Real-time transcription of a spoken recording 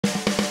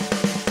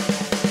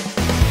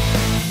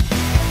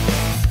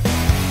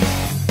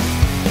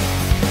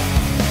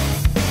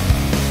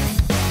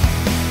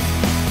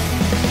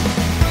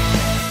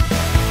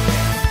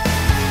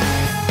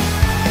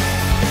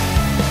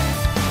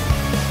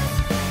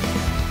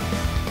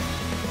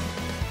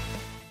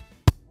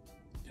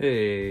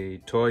Hey,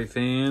 toy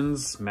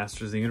fans,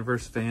 Masters of the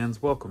Universe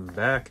fans, welcome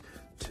back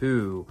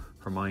to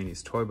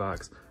Hermione's Toy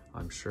Box.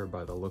 I'm sure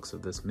by the looks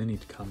of this mini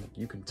comic,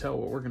 you can tell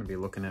what we're going to be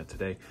looking at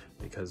today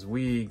because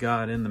we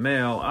got in the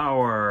mail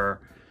our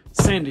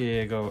San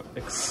Diego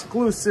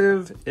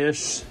exclusive-ish,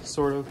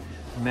 sort of,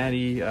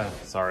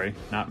 Mattel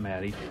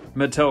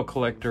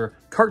Collector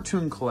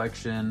Cartoon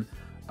Collection,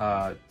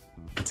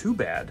 Too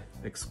Bad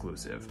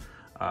exclusive.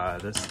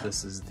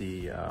 This is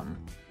the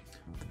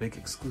big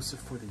exclusive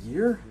for the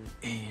year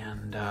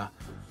and or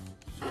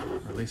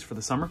at least for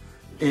the summer,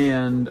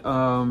 and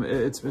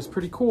it's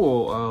pretty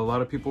cool. A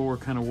lot of people were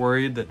kind of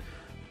worried that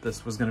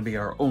this was going to be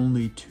our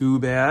only Too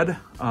Bad,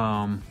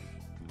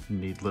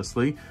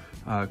 needlessly.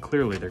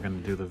 Clearly they're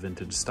going to do the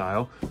vintage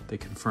style. They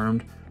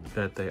confirmed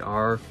that they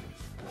are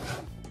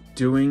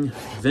doing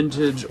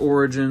vintage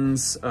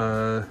origins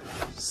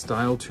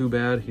style Too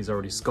Bad. He's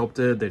already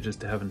sculpted, they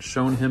just haven't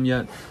shown him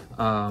yet,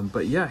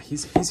 but yeah,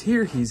 he's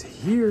here.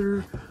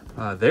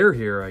 They're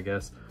here, I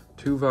guess,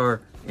 Tuvar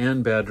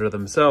and Badra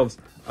themselves,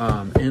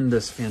 in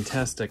this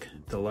fantastic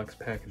deluxe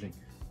packaging.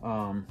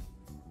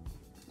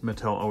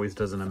 Mattel always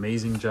does an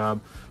amazing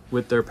job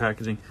with their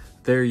packaging.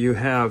 There you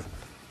have,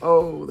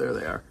 oh, there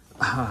they are,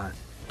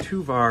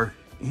 Tuvar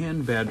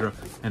and Badra,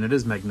 and it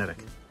is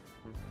magnetic.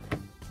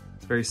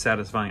 It's very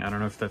satisfying. I don't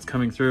know if that's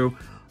coming through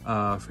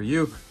for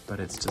you, but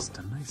it's just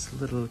a nice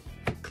little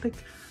click,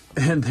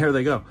 and there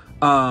they go.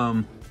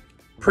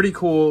 Pretty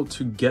cool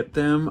to get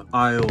them.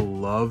 I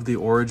love the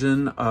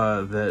origin,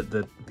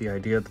 the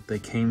idea that they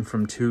came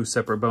from two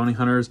separate bounty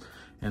hunters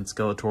and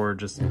Skeletor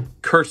just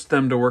cursed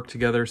them to work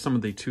together. Some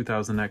of the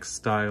 2000X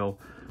style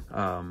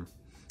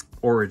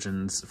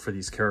origins for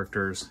these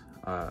characters,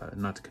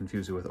 not to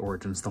confuse you with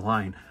Origins the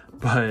line,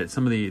 but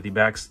some of the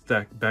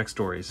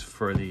backstories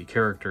for the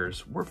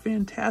characters were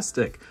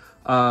fantastic.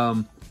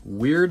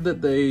 Weird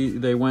that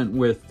they went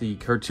with the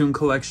Cartoon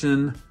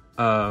Collection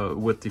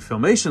with the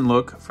Filmation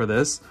look for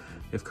this.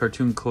 If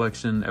Cartoon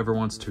Collection ever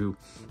wants to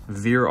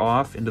veer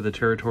off into the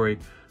territory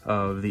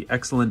of the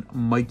excellent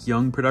Mike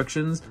Young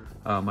Productions,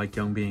 Mike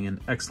Young being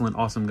an excellent,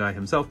 awesome guy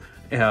himself,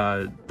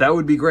 that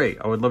would be great.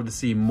 I would love to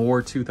see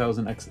more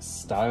 2000X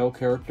style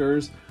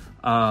characters.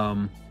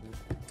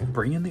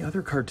 Bring in the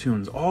other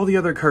cartoons, all the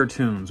other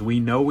cartoons. We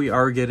know we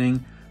are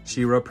getting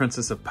She-Ra,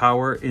 Princess of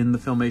Power in the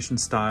Filmation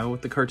style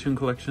with the Cartoon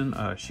Collection.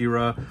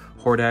 She-Ra,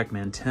 Hordak,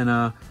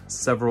 Mantenna,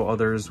 several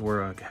others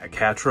were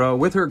Catra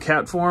with her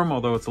cat form,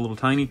 although it's a little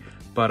tiny,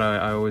 but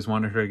I always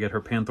wanted her to get her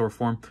panther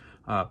form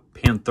in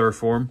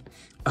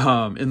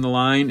the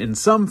line in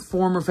some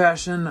form or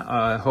fashion.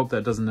 I hope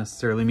that doesn't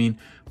necessarily mean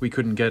we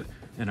couldn't get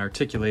an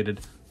articulated,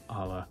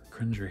 a la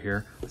Cringer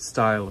here,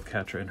 style of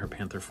Catra in her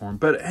panther form.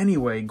 But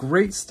anyway,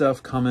 great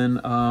stuff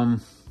coming.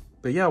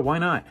 But yeah, why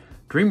not?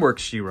 DreamWorks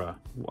She-Ra,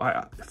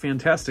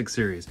 fantastic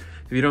series.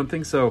 If you don't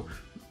think so,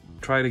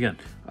 try it again,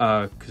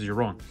 because you're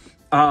wrong.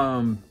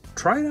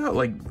 Try it out,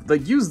 like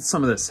use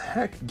some of this.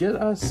 Heck, get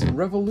us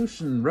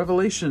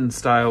Revelation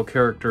style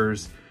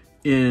characters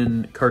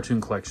in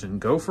Cartoon Collection.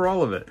 Go for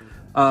all of it.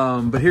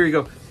 But here you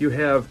go. You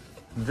have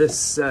this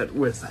set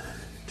with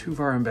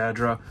Tuvar and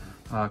Badra.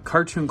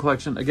 Cartoon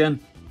Collection,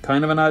 again,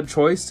 kind of an odd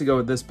choice to go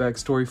with this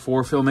backstory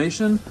for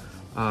Filmation.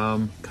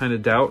 Kind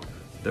of doubt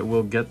that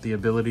we'll get the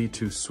ability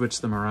to switch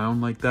them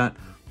around like that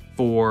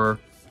for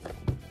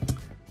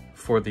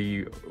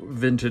the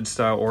vintage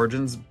style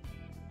origins,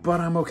 but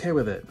I'm okay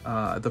with it.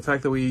 The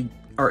fact that we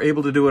are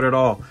able to do it at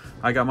all.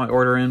 I got my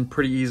order in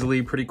pretty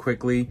easily, pretty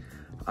quickly.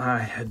 I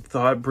had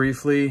thought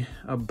briefly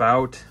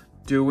about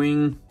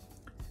doing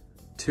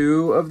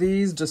 2 of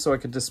these just so I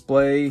could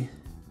display,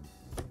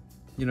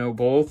 you know,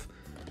 both.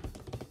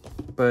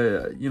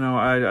 But, you know,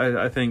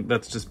 I think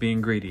that's just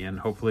being greedy, and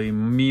hopefully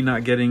me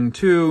not getting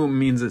 2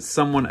 means that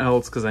someone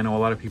else, because I know a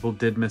lot of people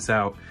did miss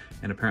out,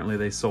 and apparently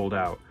they sold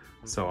out.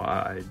 So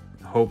I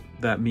hope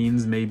that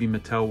means maybe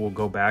Mattel will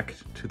go back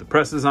to the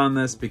presses on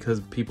this,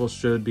 because people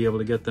should be able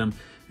to get them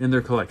in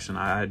their collection.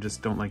 I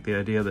just don't like the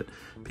idea that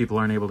people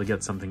aren't able to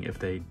get something if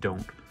they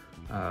don't,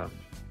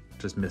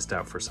 just missed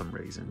out for some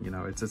reason. You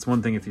know, it's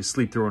one thing if you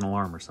sleep through an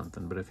alarm or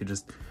something, but if you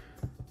just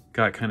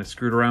got kind of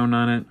screwed around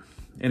on it.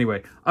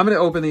 Anyway, I'm going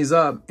to open these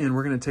up and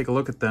we're going to take a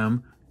look at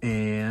them,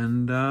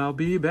 and I'll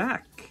be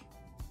back.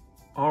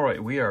 All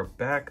right, we are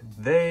back.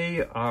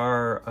 They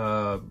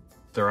are,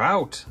 they're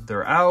out,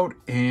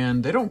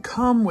 and they don't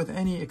come with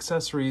any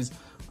accessories.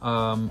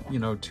 You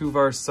know,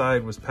 Tuvar's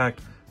side was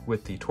packed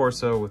with the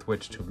torso with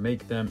which to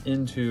make them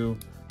into,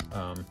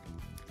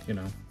 you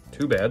know,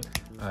 Too Bad.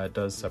 It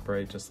does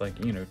separate just like,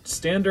 you know,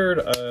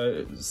 standard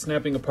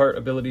snapping apart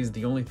abilities.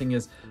 The only thing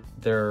is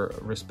their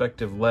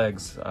respective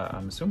legs,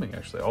 I'm assuming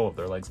actually all of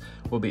their legs,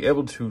 will be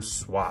able to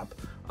swap.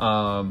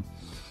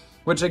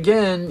 Which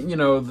again, you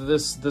know,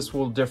 this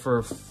will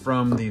differ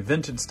from the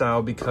vintage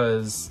style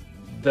because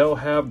they'll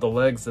have the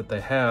legs that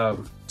they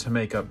have to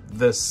make up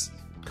this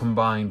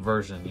combined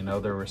version, you know,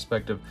 their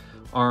respective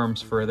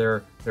arms for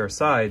their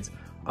sides.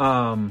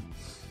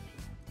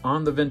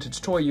 on the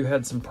vintage toy, you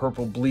had some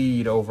purple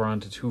bleed over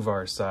onto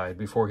Tuvar's side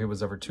before he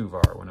was ever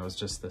Tuvar, when it was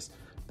just this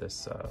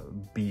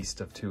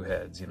beast of two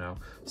heads, you know.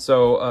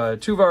 So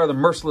Tuvar, the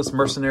merciless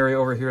mercenary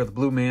over here, the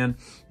blue man,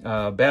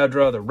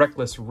 Badra, the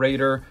reckless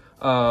raider,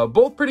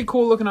 both pretty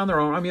cool looking on their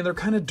own. I mean, they're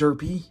kind of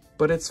derpy,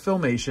 but it's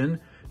Filmation,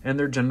 and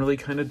they're generally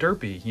kind of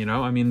derpy, you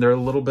know. I mean, they're a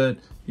little bit,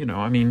 you know,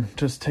 I mean,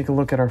 just take a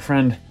look at our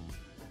friend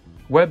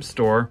Web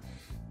Store,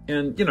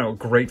 and, you know,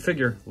 great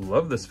figure,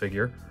 love this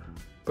figure,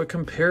 but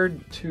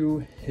compared to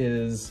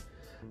his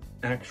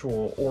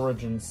actual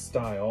origin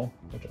style,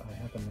 which I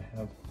happen to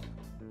have,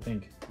 I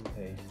think,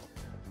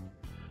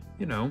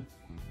 you know,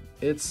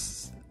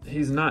 he's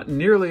not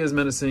nearly as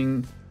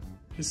menacing.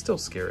 He's still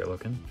scary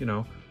looking, you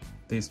know.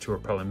 These two are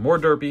probably more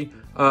derpy,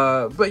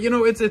 but you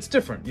know, it's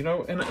different, you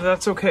know, and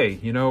that's okay.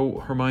 You know,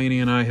 Hermione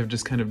and I have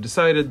just kind of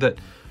decided that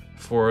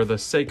for the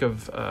sake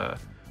of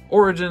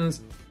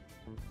origins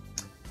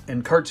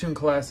and cartoon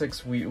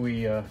classics,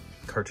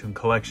 cartoon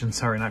collection,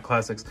 sorry, not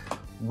classics,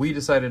 we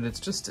decided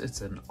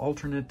it's an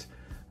alternate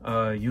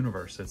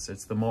universe.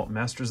 It's the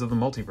Masters of the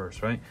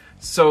Multiverse, right?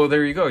 So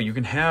there you go. You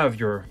can have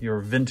your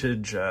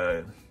vintage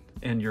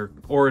and your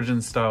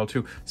origin style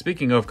too.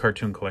 Speaking of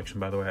cartoon collection,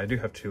 by the way, I do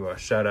have to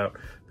shout out,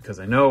 because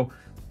I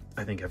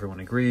think everyone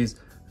agrees,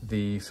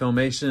 the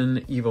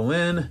Filmation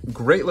Evelyn,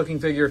 great looking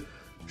figure,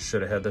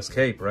 should have had this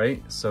cape,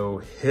 right? So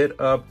hit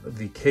up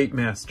the Cape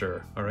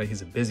Master. All right,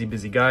 he's a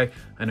busy guy.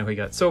 I know he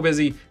got so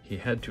busy he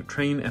had to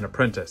train an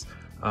apprentice.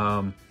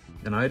 And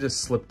I just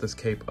slipped this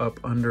cape up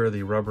under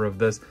the rubber of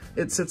this.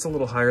 It sits a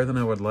little higher than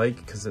I would like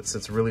because it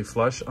sits really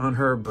flush on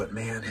her, but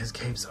man, his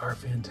capes are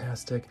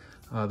fantastic.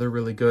 They're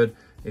really good.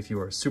 If you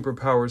are a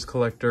superpowers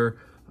collector,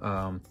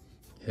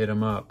 hit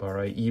him up, all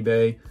right?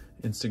 eBay,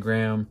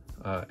 Instagram,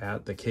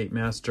 at the Cape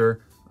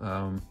Master.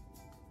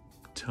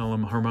 Tell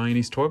him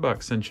Hermione's Toy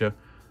Box sent you.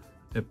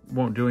 It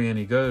won't do you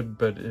any good,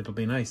 but it'll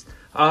be nice.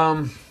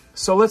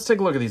 So let's take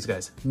a look at these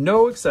guys.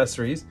 No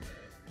accessories.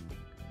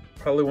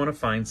 Probably want to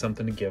find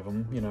something to give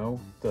them, you know.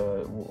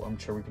 I'm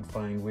sure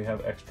we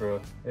have extra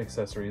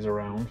accessories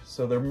around,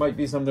 so there might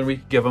be something we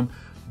could give them.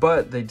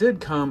 But they did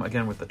come,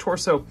 again, with the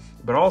torso,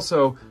 but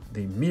also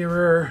the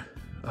mirror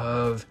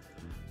of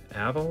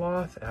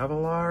Avalon,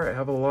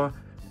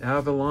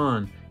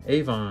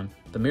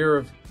 the mirror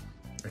of,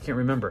 I can't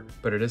remember,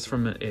 but it is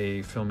from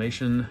a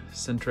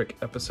Filmation-centric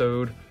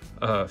episode,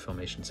 a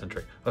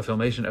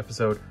Filmation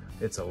episode.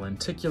 It's a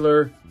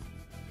lenticular.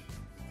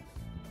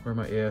 Where are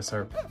my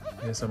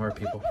ASMR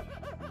people?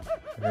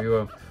 There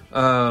you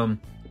go.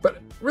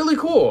 But really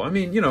cool. I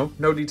mean, you know,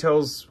 no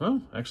details.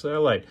 Well, actually I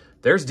lied.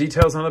 There's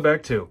details on the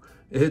back too.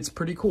 It's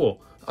pretty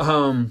cool.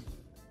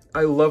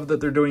 I love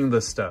that they're doing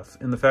this stuff,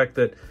 and the fact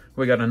that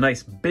we got a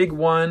nice big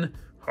one.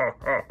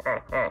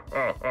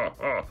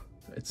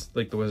 It's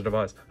like the Wizard of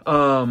Oz.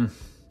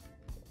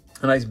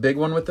 A nice big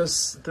one with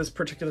this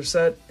particular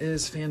set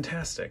is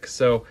fantastic.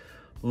 So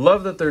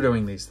love that they're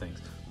doing these things.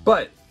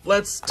 But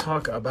let's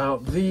talk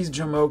about these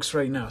Jamokes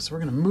right now. So we're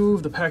gonna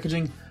move the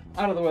packaging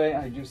out of the way.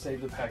 I do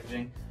save the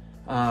packaging.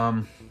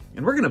 And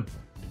we're gonna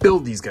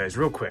build these guys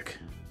real quick,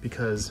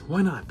 because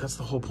why not? That's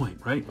the whole point,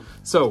 right?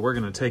 So we're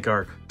gonna take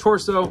our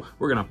torso,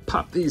 we're gonna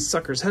pop these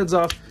suckers' heads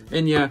off,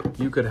 and yeah,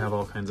 you could have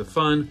all kinds of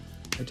fun.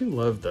 I do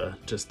love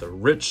just the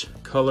rich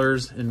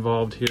colors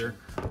involved here.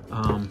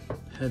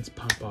 Heads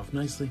pop off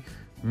nicely.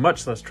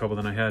 Much less trouble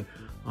than I had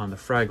on the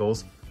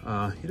Fraggles.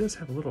 He does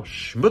have a little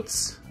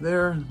schmutz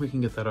there. We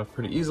can get that off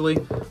pretty easily.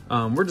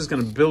 We're just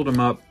gonna build him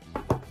up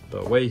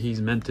the way he's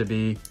meant to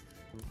be.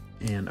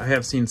 And I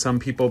have seen some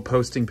people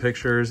posting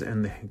pictures,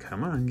 and they,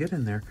 come on, get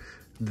in there.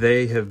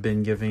 They have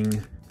been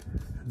giving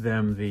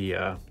them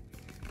the,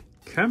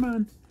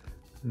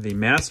 the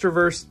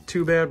Masterverse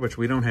 2-Bad, which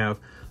we don't have.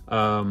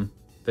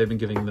 They've been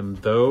giving them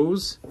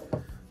those.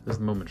 This is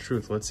the moment of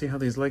truth. Let's see how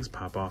these legs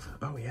pop off.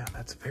 Oh yeah,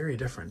 that's very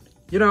different.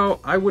 You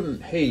know, I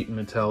wouldn't hate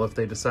Mattel if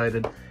they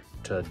decided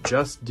to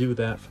just do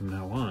that from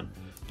now on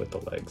with the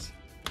legs.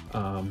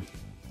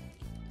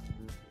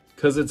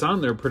 Because it's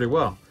on there pretty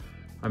well.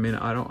 I mean,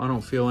 I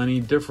don't feel any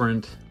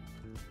different.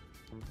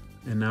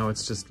 And now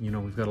it's just, you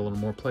know, we've got a little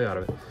more play out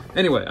of it.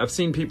 Anyway, I've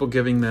seen people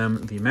giving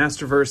them the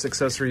Masterverse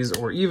accessories,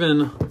 or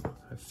even,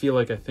 I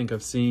think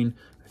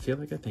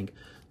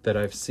that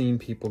I've seen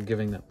people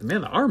giving them.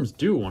 Man, the arms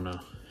do want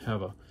to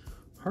have a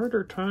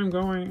harder time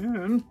going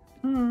in.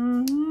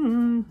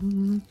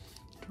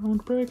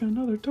 Don't break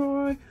another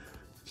toy.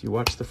 If you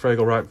watched the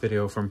Fraggle Rock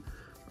video from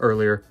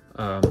earlier,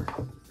 I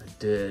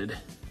did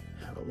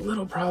have a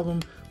little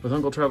problem with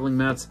Uncle Traveling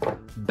Matt's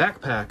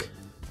backpack,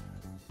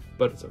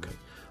 but it's okay.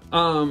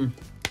 All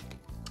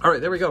right,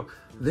 there we go.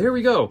 There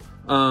we go.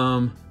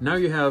 Now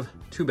you have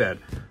 2-Bad.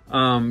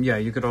 Yeah,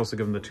 you could also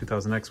give them the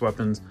 2000X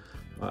weapons.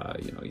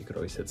 You know, you could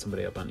always hit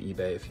somebody up on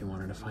eBay if you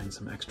wanted to find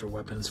some extra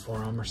weapons for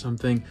them or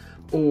something.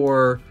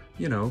 Or,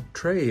 you know,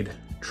 trade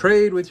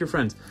with your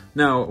friends.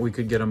 Now, we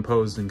could get them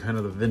posed in kind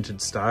of the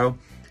vintage style.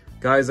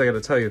 Guys, I got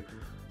to tell you,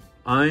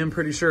 I am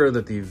pretty sure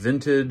that the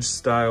vintage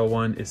style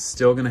one is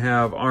still going to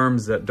have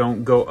arms that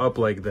don't go up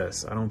like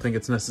this. I don't think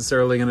it's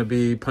necessarily going to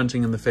be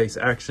punching in the face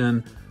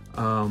action.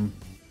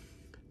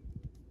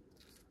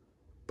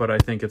 but I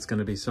think it's going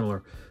to be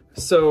similar.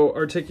 So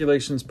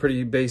articulation's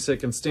pretty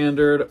basic and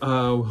standard.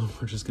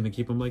 We're just going to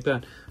keep him like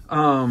that.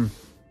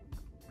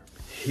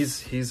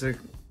 He's a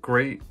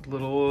great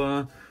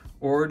little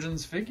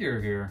Origins figure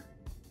here.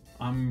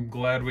 I'm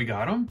glad we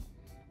got him.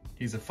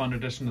 He's a fun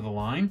addition to the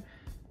line.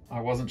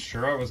 I wasn't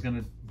sure I was going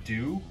to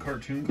do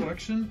cartoon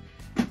collection,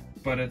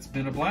 but it's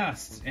been a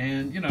blast.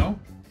 And, you know,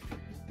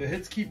 the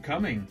hits keep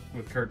coming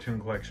with cartoon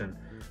collection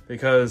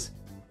because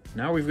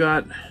now we've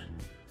got,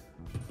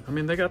 I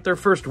mean, they got their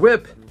first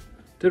whip.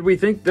 Did we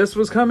think this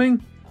was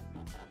coming?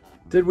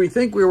 Did we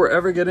think we were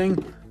ever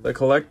getting the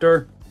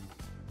collector?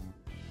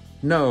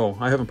 No,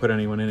 I haven't put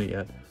anyone in it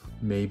yet.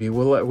 Maybe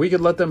we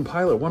could let them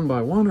pilot one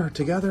by one or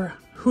together.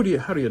 How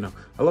do you know?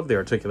 I love the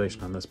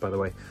articulation on this, by the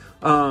way.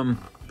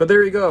 But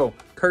there you go.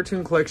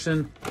 Cartoon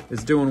collection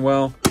is doing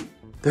well.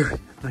 There,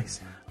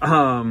 nice.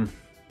 Not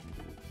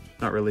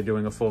really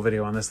doing a full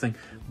video on this thing,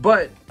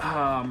 but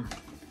I'm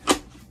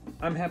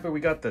happy we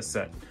got this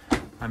set.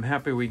 I'm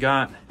happy we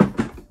got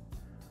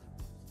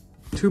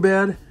Too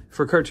Bad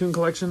for cartoon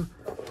collection.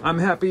 I'm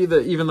happy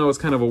that even though it's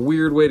kind of a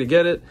weird way to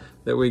get it,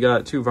 that we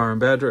got Tuvar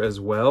and Badger as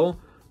well.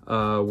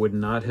 Would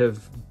not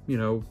have, you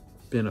know,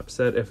 been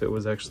upset if it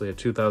was actually a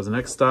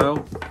 2000X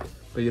style,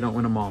 but you don't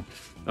win them all.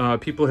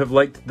 People have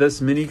liked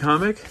this mini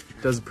comic.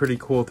 It does a pretty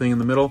cool thing in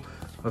the middle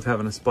of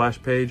having a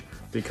splash page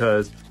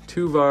because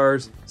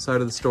Tuvar's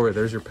side of the story,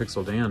 there's your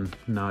Pixel Dan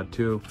nod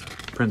to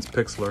Prince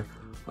Pixler.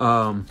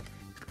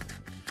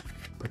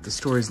 But the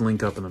stories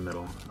link up in the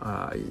middle.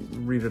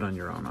 Read it on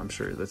your own. I'm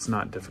sure that's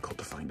not difficult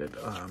to find it.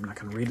 I'm not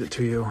going to read it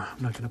to you.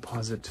 I'm not going to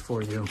pause it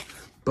for you.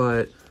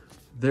 But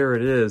there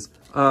it is.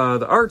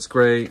 The art's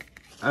great.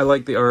 I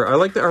like the art. I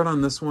like the art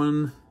on this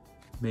one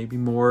maybe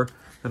more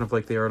than I've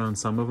liked the art on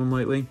some of them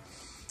lately.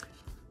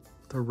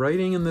 The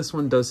writing in this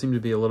one does seem to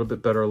be a little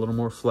bit better, a little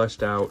more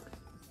fleshed out.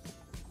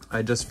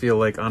 I just feel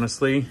like,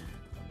 honestly,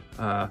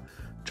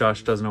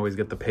 Josh doesn't always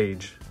get the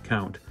page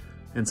count.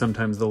 And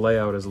sometimes the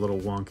layout is a little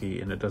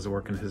wonky and it doesn't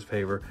work in his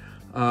favor.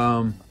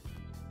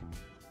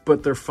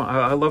 But they're fun.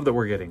 I love that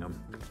we're getting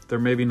them. They're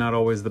maybe not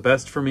always the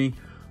best for me,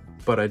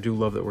 but I do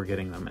love that we're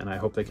getting them. And I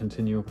hope they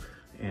continue.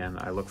 And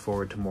I look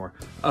forward to more.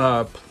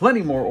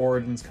 Plenty more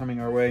Origins coming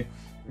our way.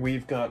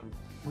 We've got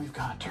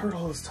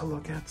turtles to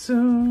look at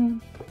soon.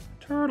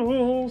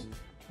 Turtles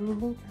to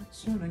look at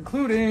soon,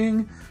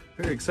 including,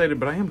 very excited,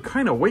 but I am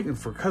kind of waiting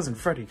for Cousin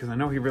Freddy because I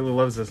know he really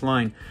loves this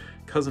line.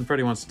 Cousin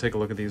Freddy wants to take a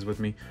look at these with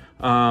me.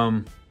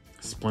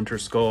 Splinter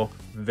Skull,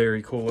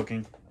 very cool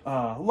looking.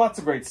 Lots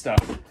of great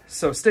stuff.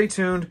 So stay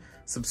tuned.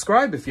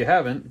 Subscribe if you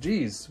haven't.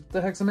 Geez, what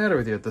the heck's the matter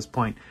with you at this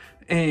point?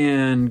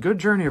 And good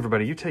journey,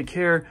 everybody. You take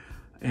care.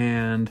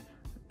 And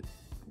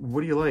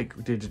what do you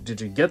like?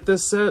 Did you get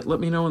this set? Let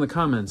me know in the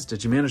comments.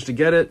 Did you manage to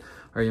get it?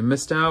 Are you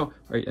missed out?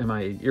 Am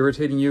I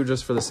irritating you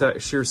just for the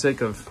sheer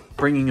sake of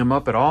bringing them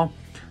up at all?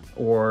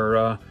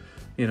 Or,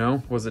 you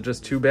know, was it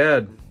just too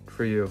bad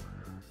for you?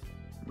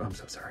 I'm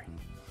so sorry.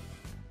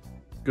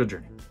 Good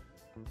journey.